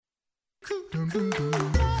Welcome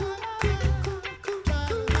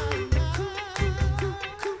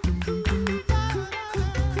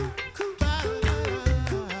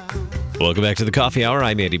back to the Coffee Hour.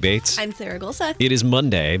 I'm Andy Bates. I'm Sarah Gulseth. It is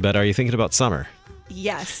Monday, but are you thinking about summer?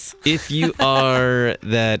 Yes. If you are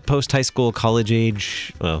that post-high school, college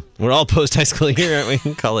age, well, we're all post-high school here, aren't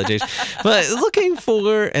we? College age. But looking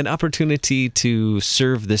for an opportunity to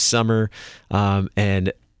serve this summer,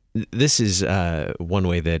 and this is one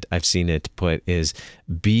way that I've seen it put is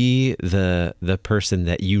be the person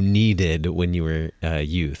that you needed when you were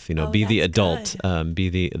youth. Be the adult, be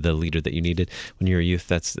the leader that you needed when you were youth.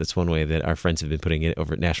 That's one way that our friends have been putting it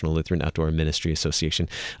over at National Lutheran Outdoor Ministry Association.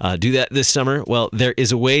 Do that this summer. Well, there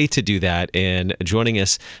is a way to do that, and joining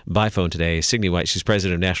us by phone today, Signe White. She's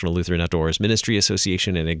president of National Lutheran Outdoors Ministry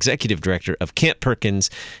Association and executive director of Camp Perkins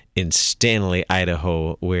in Stanley,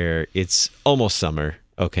 Idaho, where it's almost summer.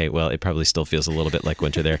 Okay, well, it probably still feels a little bit like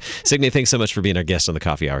winter there. Signe, thanks so much for being our guest on the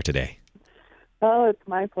Coffee Hour today. Oh, it's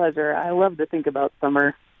my pleasure. I love to think about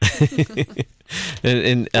summer.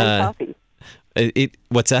 and coffee.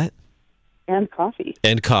 What's that? And coffee.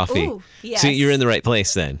 And coffee. Ooh, yes. See, you're in the right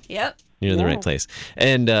place then. Yep. You're in the right place.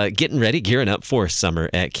 And gearing up for summer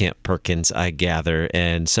at Camp Perkins, I gather.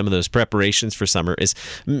 And some of those preparations for summer is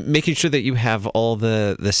making sure that you have all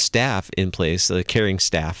the staff in place, the caring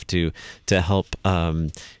staff to help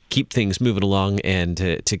keep things moving along and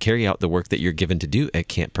to carry out the work that you're given to do at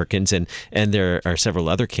Camp Perkins. And there are several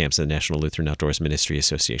other camps in the National Lutheran Outdoors Ministry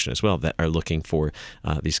Association as well that are looking for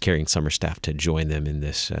these caring summer staff to join them in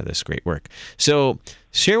this great work. So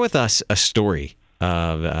share with us a story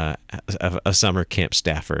of a summer camp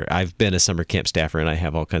staffer. I've been a summer camp staffer, and I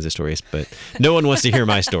have all kinds of stories, but no one wants to hear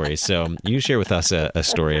my stories. So you share with us a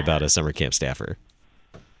story about a summer camp staffer.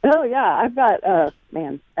 Oh, yeah. I've got,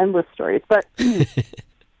 endless stories. But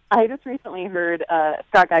I just recently heard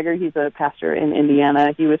Scott Geiger, he's a pastor in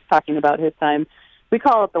Indiana. He was talking about his time. We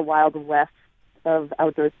call it the Wild West of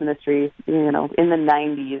outdoors ministry. In the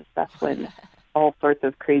 90s, that's when all sorts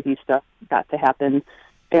of crazy stuff got to happen.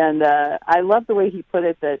 And I love the way he put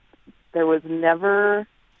it, that there was never,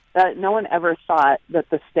 that no one ever thought that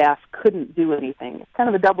the staff couldn't do anything. It's kind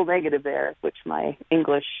of a double negative there, which my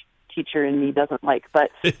English teacher in me doesn't like.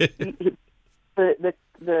 But the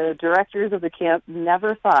directors of the camp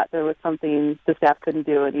never thought there was something the staff couldn't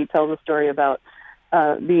do. And he tells a story about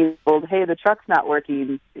being told, hey, the truck's not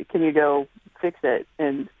working. Can you go fix it?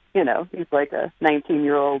 And he's like a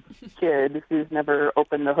 19-year-old kid who's never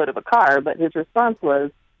opened the hood of a car, but his response was,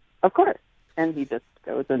 of course. And he just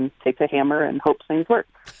goes and takes a hammer and hopes things work.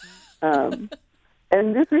 And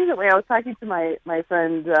just recently I was talking to my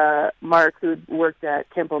friend Mark, who worked at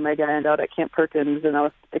Camp Omega and out at Camp Perkins, and I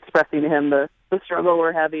was expressing to him the struggle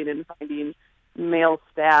we're having in finding male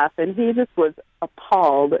staff, and he just was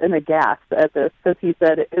appalled and aghast at this, because he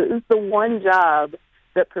said it was the one job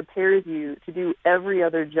that prepares you to do every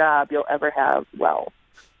other job you'll ever have well.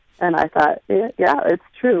 And I thought, yeah, it's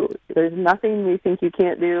true. There's nothing we think you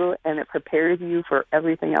can't do, and it prepares you for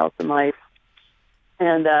everything else in life.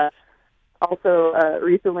 And also,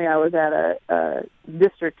 recently I was at a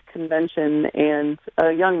district convention, and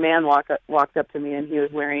a young man walked up to me, and he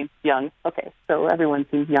was wearing young. Okay, so everyone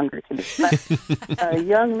seems younger to me. But a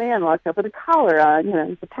young man walked up with a collar on.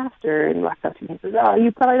 He's a pastor, and he walked up to me and says, "Oh,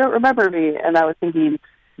 you probably don't remember me." And I was thinking,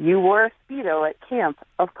 you wore a Speedo at camp.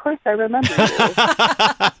 Of course I remember you.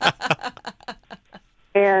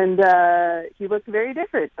 And he looked very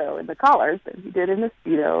different, though, in the collar than he did in the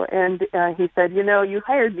Speedo. And he said, you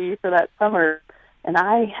hired me for that summer, and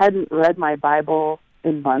I hadn't read my Bible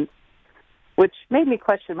in months, which made me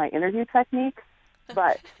question my interview techniques.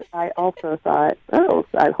 But I also thought,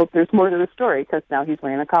 I hope there's more to the story, because now he's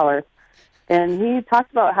wearing a collar. And he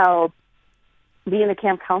talked about how being a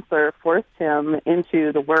camp counselor forced him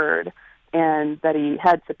into the Word, and that he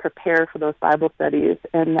had to prepare for those Bible studies,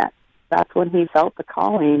 and that's when he felt the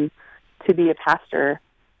calling to be a pastor.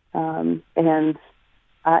 And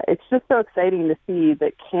it's just so exciting to see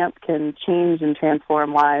that camp can change and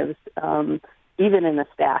transform lives, even in the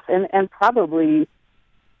staff, and probably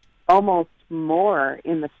almost more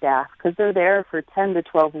in the staff, because they're there for 10 to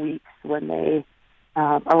 12 weeks when they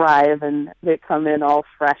arrive, and they come in all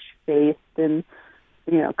fresh-faced and,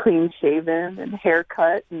 clean-shaven and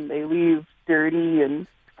haircut, and they leave dirty and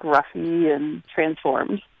scruffy and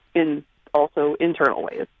transformed in also internal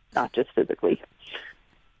ways, not just physically.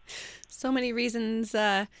 So many reasons.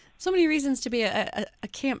 So many reasons to be a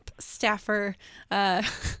camp staffer.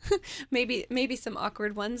 Maybe some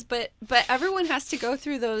awkward ones, but everyone has to go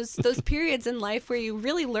through those periods in life where you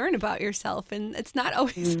really learn about yourself, and it's not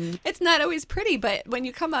always pretty. But when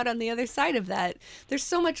you come out on the other side of that, there's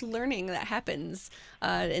so much learning that happens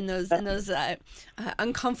in those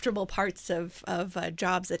uncomfortable parts of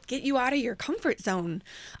jobs that get you out of your comfort zone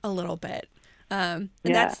a little bit. And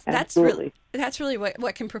that's really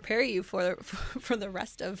what can prepare you for the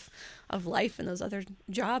rest of life and those other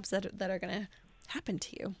jobs that are going to happen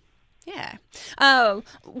to you. Yeah.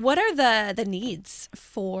 What are the needs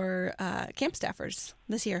for camp staffers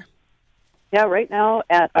this year? Yeah, right now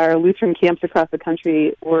at our Lutheran camps across the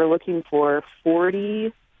country, we're looking for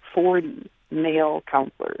 40 male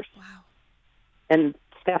counselors. Wow. And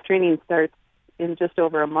staff training starts in just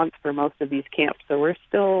over a month for most of these camps. So we're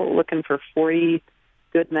still looking for 40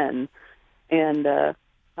 good men. And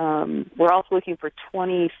we're also looking for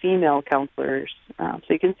 20 female counselors. So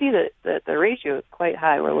you can see that the ratio is quite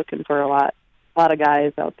high. We're looking for a lot of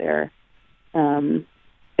guys out there. And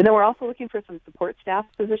then we're also looking for some support staff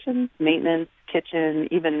positions, maintenance, kitchen,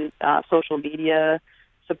 even social media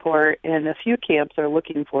support. And a few camps are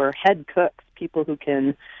looking for head cooks, people who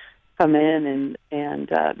can come in and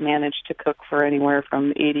manage to cook for anywhere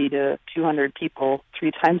from 80 to 200 people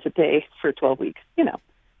 3 times a day for 12 weeks.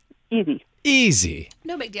 Easy.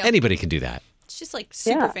 No big deal. Anybody can do that. It's just like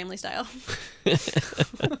super family style.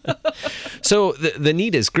 So the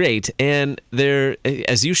need is great, and there,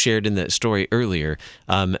 as you shared in the story earlier,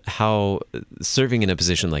 how serving in a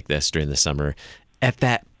position like this during the summer, at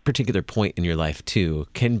that particular point in your life too,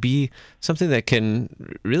 can be something that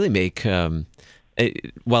can really make,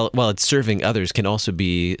 while it's serving others, can also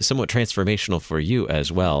be somewhat transformational for you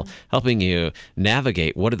as well, helping you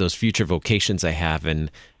navigate what are those future vocations I have, and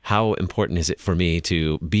how important is it for me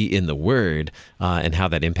to be in the Word, and how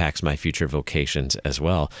that impacts my future vocations as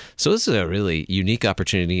well. So this is a really unique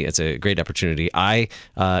opportunity. It's a great opportunity. I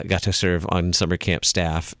got to serve on summer camp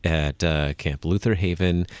staff at Camp Luther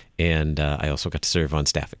Haven, and I also got to serve on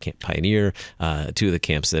staff at Camp Pioneer, 2 of the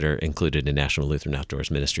camps that are included in National Lutheran Outdoors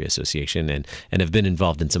Ministry Association, and have been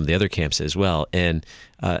involved in some of the other camps as well. And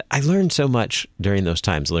I learned so much during those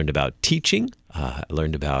times. I learned about teaching. I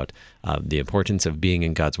learned about the importance of being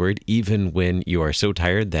in God's Word, even when you are so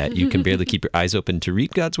tired that you can barely keep your eyes open to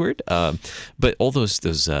read God's Word. But all those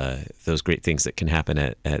great things that can happen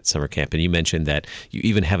at summer camp. And you mentioned that you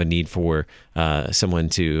even have a need for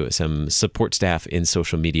some support staff in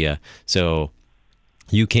social media, so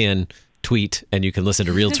you can tweet and you can listen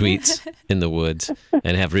to real tweets in the woods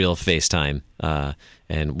and have real FaceTime.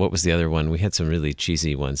 And what was the other one? We had some really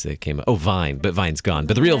cheesy ones that came up. Oh, Vine, but Vine's gone.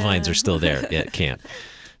 But the real Vines are still there at camp.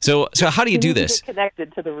 So how do you do this? Get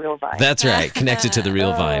connected to the real Vine. That's right. Connected to the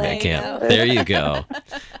real Vine at camp. There you go.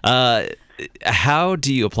 How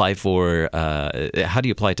do you apply to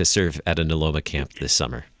serve at a Noloma camp this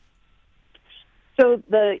summer? So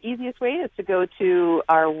the easiest way is to go to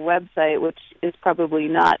our website, which is probably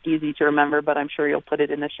not easy to remember, but I'm sure you'll put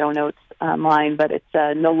it in the show notes online. But it's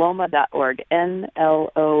noloma.org, NLOMA.org.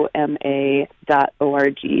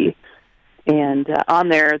 And on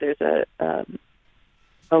there, there's a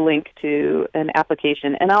link to an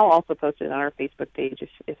application. And I'll also post it on our Facebook page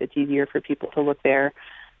if it's easier for people to look there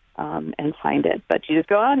and find it. But you just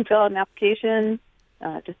go on and fill out an application.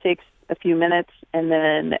 It just takes a few minutes. And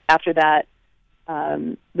then after that,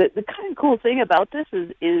 the kind of cool thing about this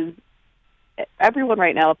is everyone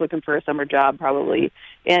right now is looking for a summer job probably,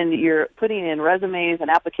 and you're putting in resumes and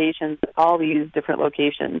applications at all these different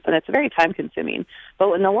locations, and it's very time consuming. But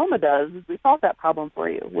what Noloma does is we solve that problem for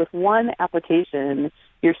you. With one application,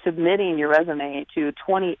 you're submitting your resume to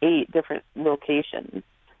 28 different locations.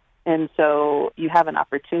 And so you have an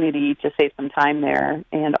opportunity to save some time there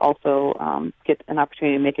and also get an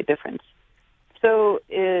opportunity to make a difference. So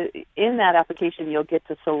in that application, you'll get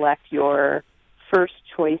to select your first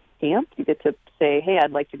choice camp. You get to say, hey,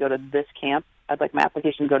 I'd like to go to this camp. I'd like my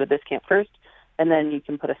application to go to this camp first. And then you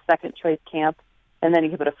can put a second choice camp. And then you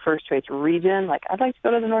can put a first choice region, like I'd like to go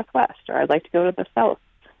to the Northwest, or I'd like to go to the South,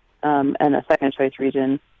 and a second choice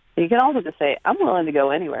region. And you can also just say, I'm willing to go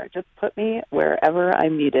anywhere. Just put me wherever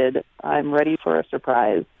I'm needed. I'm ready for a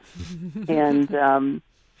surprise. And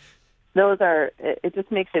it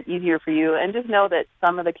just makes it easier for you. And just know that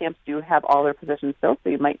some of the camps do have all their positions filled, so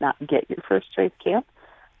you might not get your first choice camp.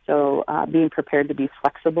 So being prepared to be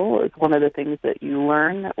flexible is one of the things that you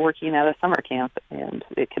learn working at a summer camp, and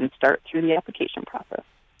it can start through the application process.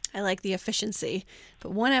 I like the efficiency.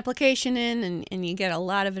 Put one application in, and you get a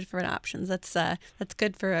lot of different options. That's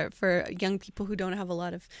good for young people who don't have a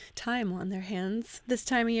lot of time on their hands this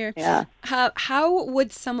time of year. Yeah. How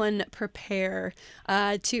would someone prepare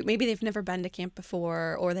to, maybe they've never been to camp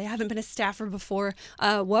before, or they haven't been a staffer before?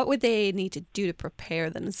 What would they need to do to prepare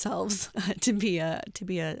themselves to be a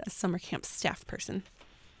summer camp staff person?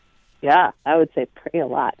 Yeah, I would say pray a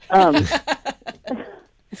lot.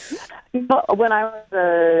 When I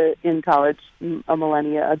was in college a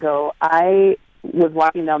millennia ago, I was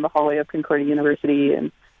walking down the hallway of Concordia University,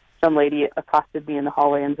 and some lady accosted me in the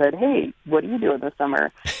hallway and said, "Hey, what are you doing this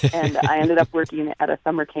summer?" And I ended up working at a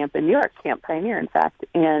summer camp in New York, Camp Pioneer, in fact.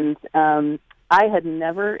 And I had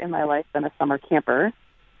never in my life been a summer camper,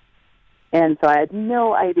 and so I had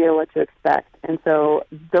no idea what to expect. And so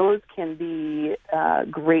those can be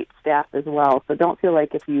great staff as well. So don't feel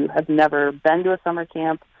like if you have never been to a summer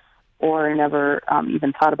camp or never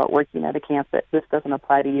even thought about working at a camp that this doesn't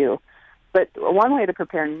apply to you. But one way to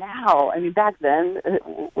prepare now, I mean, back then it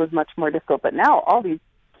was much more difficult, but now all these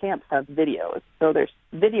camps have videos. So there's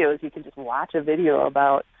videos, you can just watch a video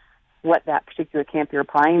about what that particular camp you're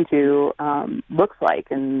applying to looks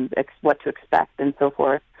like and what to expect and so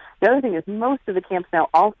forth. The other thing is most of the camps now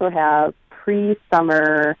also have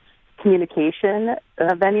pre-summer communication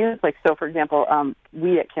venues. Like, so for example,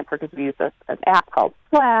 we at Camp Perkins, we use an app called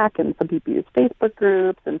Slack, and some people use Facebook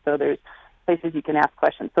groups, and so there's places you can ask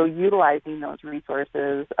questions. So utilizing those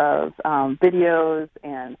resources of videos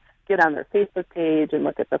and get on their Facebook page and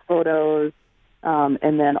look at the photos.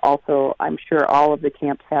 And then also, I'm sure all of the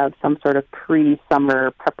camps have some sort of pre-summer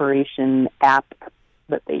preparation app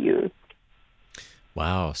that they use.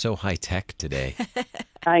 Wow, so high tech today.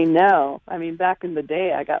 I know. I mean, back in the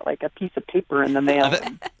day, I got like a piece of paper in the mail. That's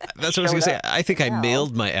what I was going to say. I think I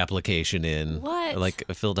mailed my application in. What? Like,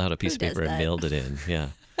 I filled out a piece of paper and mailed it in. Yeah.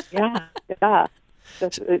 Yeah.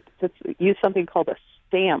 Just use something called a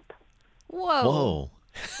stamp. Whoa.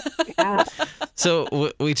 Yeah.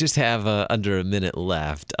 So we just have under a minute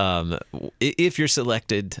left. If you're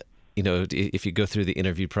selected, if you go through the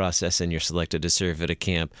interview process and you're selected to serve at a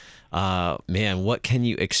camp, man, what can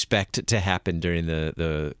you expect to happen during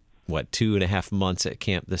the 2.5 months at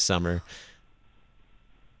camp this summer?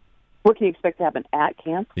 What can you expect to happen at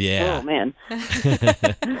camp? Yeah. Oh, man.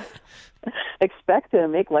 Expect to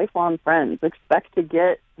make lifelong friends. Expect to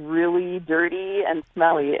get really dirty and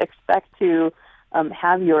smelly. Expect to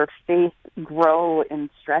have your faith grow and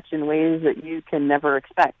stretch in ways that you can never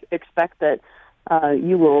expect. Expect that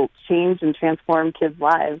you will change and transform kids'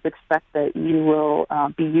 lives. Expect that you will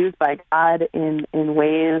be used by God in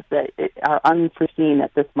ways that are unforeseen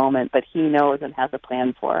at this moment, but He knows and has a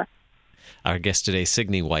plan for. Our guest today,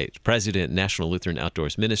 Signe White, President, National Lutheran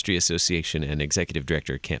Outdoors Ministry Association, and Executive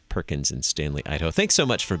Director at Camp Perkins in Stanley, Idaho. Thanks so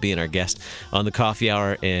much for being our guest on the Coffee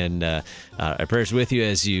Hour, and our prayers with you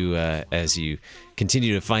as you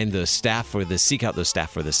continue to find those staff seek out those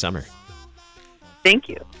staff for this summer. Thank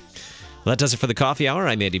you. Well, that does it for the Coffee Hour.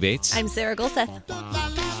 I'm Andy Bates. I'm Sarah Golseth.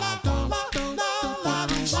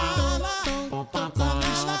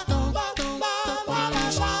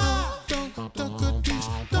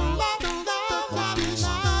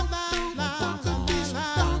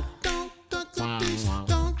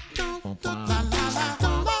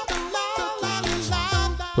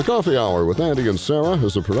 The Coffee Hour with Andy and Sarah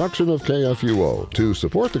is a production of KFUO. To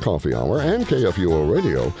support the Coffee Hour and KFUO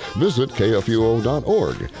Radio, visit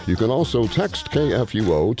KFUO.org. You can also text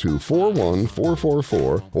KFUO to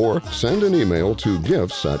 41444 or send an email to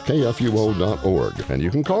gifts@KFUO.org. And you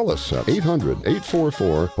can call us at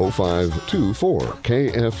 800-844-0524.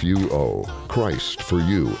 KFUO. Christ for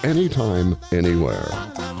you, anytime, anywhere.